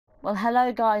Well,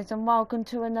 hello guys and welcome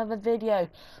to another video.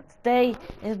 Today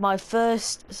is my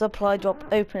first supply drop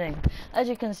opening. As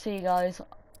you can see guys,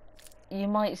 you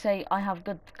might say I have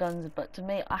good guns, but to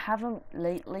me I haven't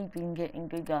lately been getting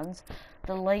good guns.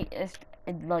 The latest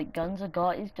guns I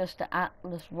got is just the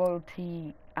Atlas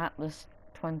Royalty, Atlas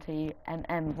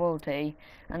 20mm Royalty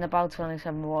and about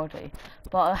 27 Royalty.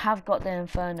 But I have got the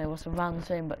Inferno, what's around the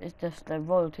same, but it's just the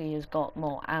Royalty has got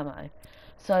more ammo.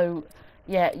 So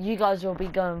yeah, you guys will be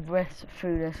going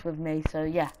through this with me. So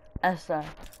yeah, let's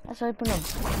open them.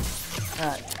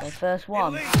 Alright, the first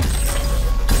one.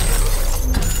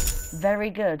 Very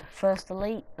good. First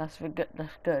elite. That's good.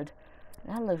 That's good.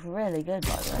 That looks really good,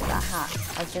 by the way. That hat.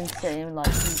 I've been seeing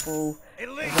like people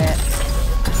with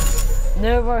it.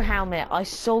 Neuro helmet. I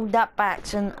sold that by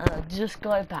accident and I just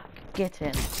got it back. Get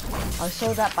in. I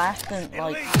sold that by accident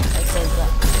because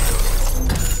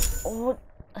oh,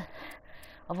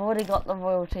 I've already got the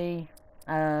royalty.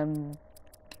 I've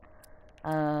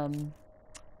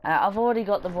already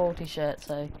got the royalty shirt,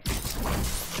 so.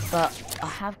 But I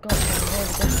have got some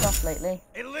really good stuff lately.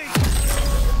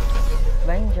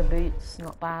 Ranger boots,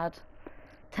 not bad.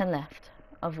 10 left.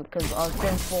 Because I've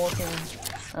been 14.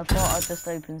 I thought I'd just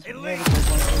open some really good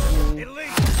ones with you.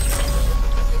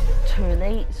 2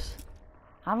 elites.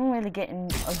 I haven't really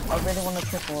getting. I really want a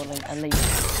triple elite.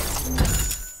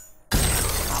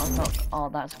 That was not. Oh,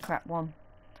 that's a crap one.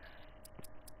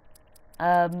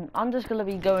 I'm just gonna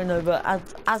be going over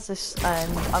as this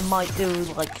ends. I might do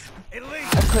like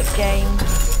a quick game.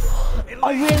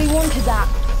 I really wanted that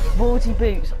royalty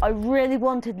boots. I really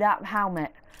wanted that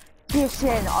helmet. Get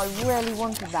in. I really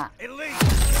wanted that.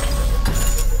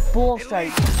 Ball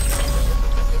stroke.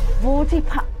 Royalty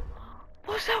pack.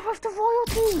 What's up with the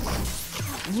royalties?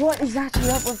 What is actually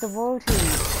up with the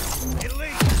royalties?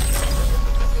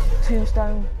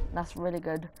 Tombstone. That's really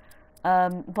good.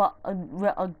 But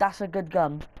that's a good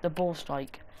gun, the ball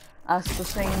strike. That's the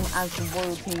same as the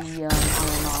royalty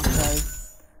IMR, so.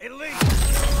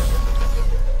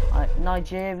 Right,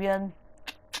 Nigerian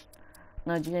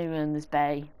is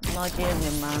Bay.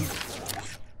 Nigerian man.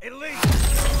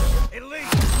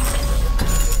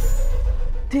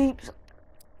 Deeps.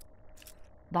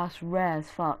 That's rare as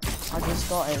fuck. I just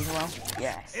got it as well.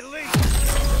 Yes.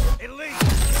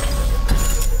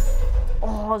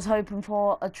 Oh, I was hoping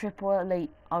for a triple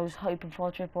elite.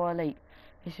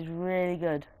 This is really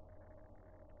good.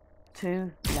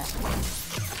 2 left.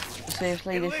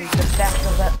 Seriously, this is the best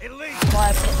of it. Oh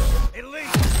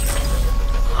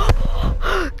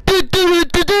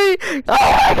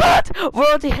my god!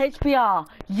 Royalty HPR.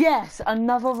 Yes,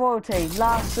 another royalty.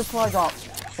 Last supply drop.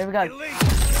 Here we go.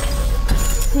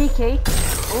 Tiki.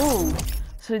 Ooh.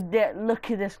 So look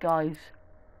at this, guys.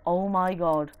 Oh my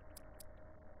god.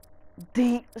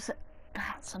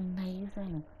 That's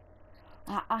amazing.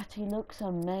 That actually looks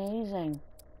amazing.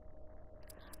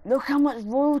 Look how much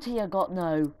royalty I got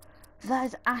now. That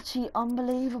is actually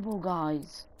unbelievable,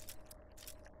 guys.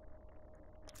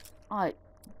 Alright,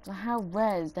 so how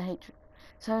rare is the H?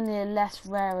 It's only less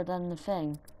rarer than the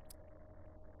thing.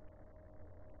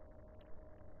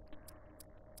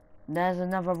 There's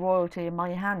another royalty in my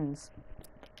hands.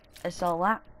 It's all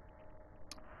that.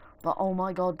 But oh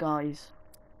my god, guys.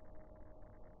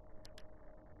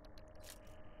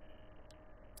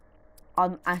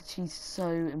 I'm actually so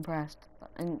impressed.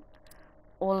 And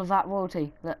all of that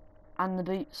royalty, and the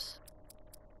boots.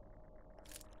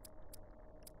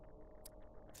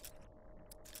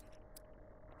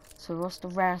 So what's the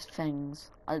rarest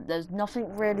things? There's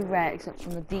nothing really rare except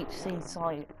from the deep sea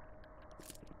site.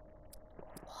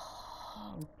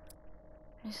 Whoa.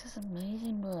 This is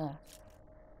amazing, bruh.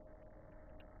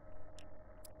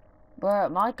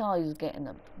 Bruh, my guy is getting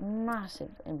a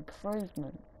massive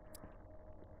improvement.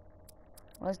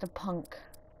 Where's the punk?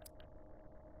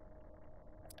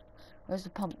 Where's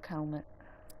the punk helmet?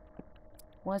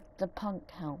 Where's the punk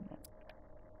helmet?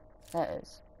 There it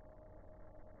is.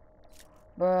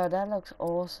 Bruh, that looks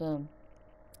awesome.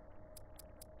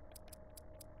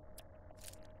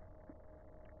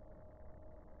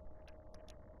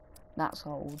 That's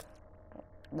old.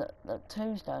 The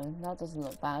tombstone, that doesn't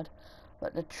look bad.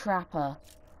 But the trapper,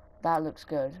 that looks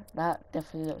good. That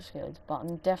definitely looks good. But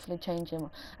I'm definitely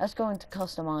changing. Let's go into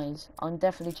customize. I'm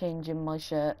definitely changing my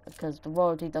shirt because the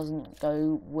royalty doesn't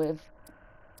go with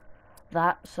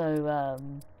that. So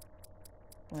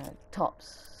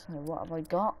tops. So what have I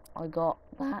got? I got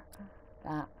that.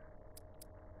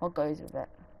 What goes with it?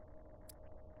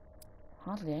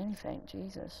 Hardly anything.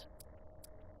 Jesus.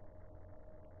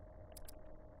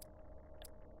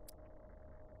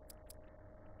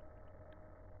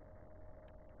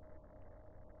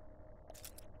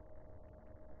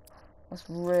 That's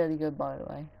really good, by the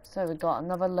way. So we got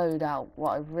another loadout.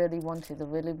 What I really wanted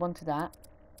that.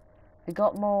 We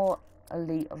got more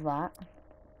elite of that.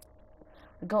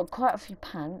 We got quite a few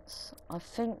pants. I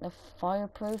think the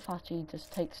fireproof actually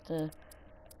just takes the...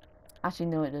 Actually,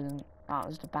 no, it didn't. That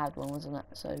was the bad one, wasn't it?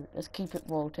 So let's keep it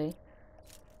royalty.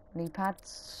 Knee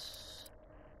pads.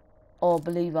 Or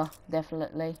believer,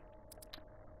 definitely.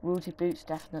 Royalty boots,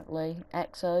 definitely.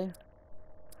 Exo.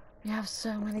 We have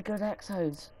so many good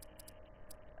exos.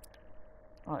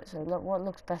 Right, so look what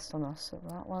looks best on us. So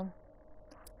that one,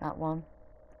 that one,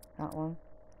 that one,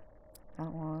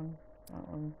 that one, that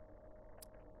one.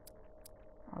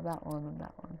 Oh, that one and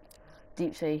that one.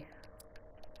 Deep sea.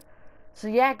 So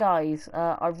yeah, guys,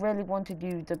 I really wanted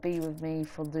you to be with me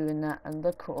for doing that, and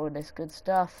look at all this good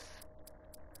stuff.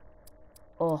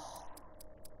 Oh,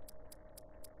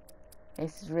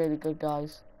 this is really good,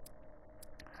 guys.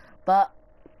 But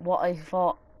what I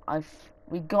thought,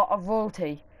 we got a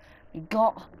royalty. We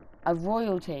got a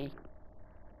royalty.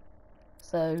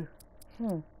 So,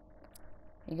 you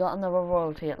got another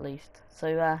royalty at least. So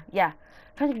yeah,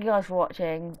 thank you guys for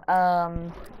watching.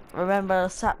 Remember,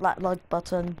 slap that like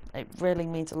button. It really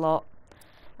means a lot.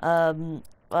 And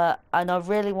I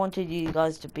really wanted you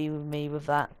guys to be with me with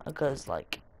that, because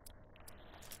like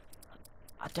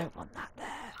I don't want that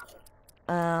there.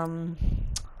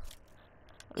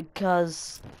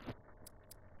 Because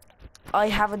I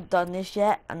haven't done this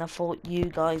yet, and I thought you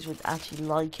guys would actually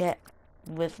like it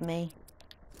with me,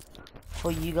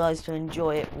 for you guys to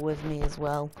enjoy it with me as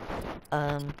well.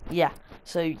 Yeah,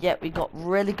 so yeah, we got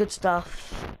really good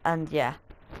stuff, and yeah,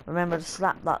 remember to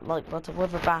slap that like button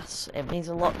with a bass. It means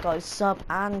a lot, guys. Sub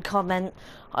and comment.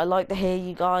 I like to hear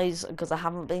you guys, because I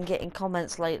haven't been getting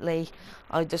comments lately.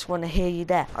 I just want to hear you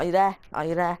there. Are you there? Are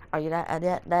you there? Are you there? Are you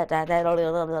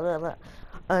there?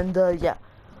 And yeah,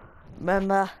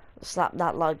 remember, slap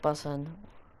that like button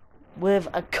with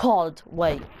a cod.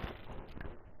 Wait.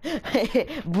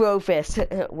 Bro fist.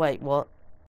 Wait, what?